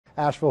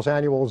Asheville's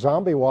annual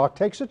Zombie Walk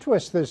takes a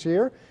twist this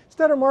year.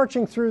 Instead of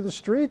marching through the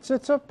streets,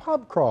 it's a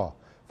pub crawl.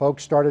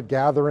 Folks started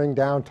gathering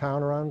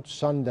downtown around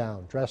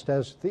sundown, dressed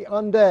as the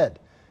undead.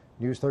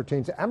 News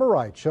 13's Emma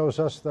Wright shows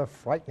us the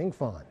frightening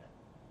fun.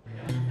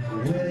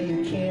 Well,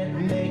 you can't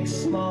make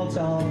small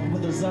talk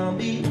with a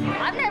zombie.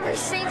 I've never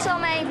seen so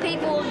many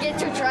people get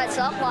to dress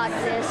up like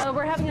this.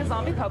 We're having a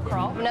zombie pub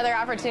crawl. Another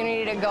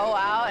opportunity to go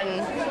out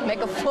and make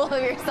a fool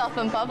of yourself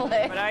in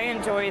public. But I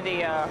enjoy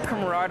the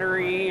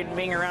camaraderie and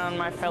being around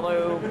my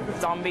fellow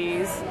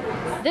zombies.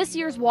 This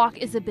year's walk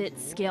is a bit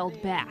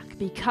scaled back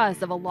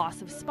because of a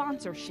loss of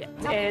sponsorship.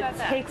 It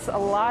takes a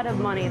lot of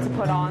money to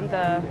put on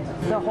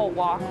the whole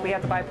walk. We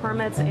have to buy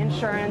permits,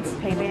 insurance,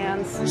 pay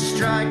bands.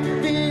 Strike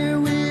fear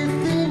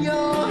within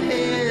your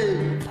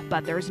head.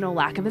 But there's no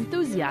lack of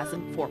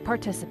enthusiasm for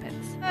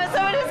participants.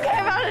 Someone just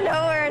came out of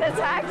nowhere and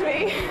attacked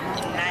me.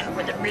 And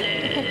for the blood.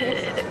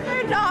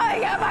 They're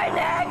gnawing at my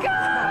neck.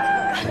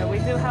 So we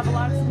do have a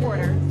lot of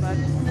supporters, but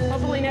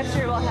hopefully next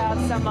year we'll have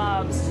some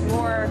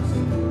more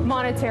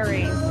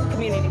monetary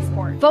community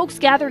support. Folks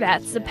gathered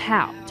at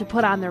Za-Pow to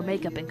put on their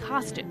makeup and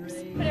costumes.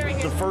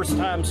 The first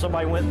time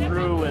somebody went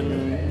through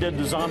and did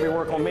the zombie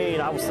work on me,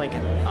 and I was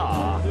thinking,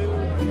 I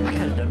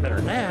could have done better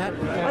than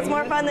that. What's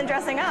more fun than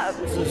dressing up?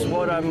 This is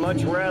what I'd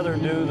much rather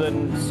do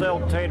than sell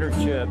tater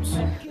chips.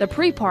 The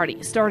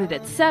pre-party started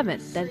at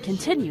 7, then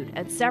continued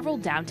at several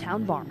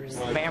downtown bars.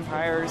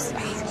 Vampires,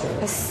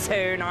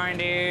 so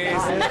 90s.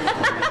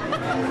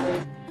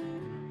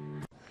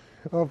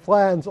 Well,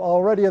 plans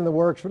already in the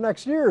works for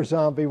next year's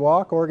Zombie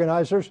Walk.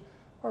 Organizers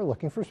are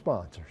looking for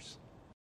sponsors.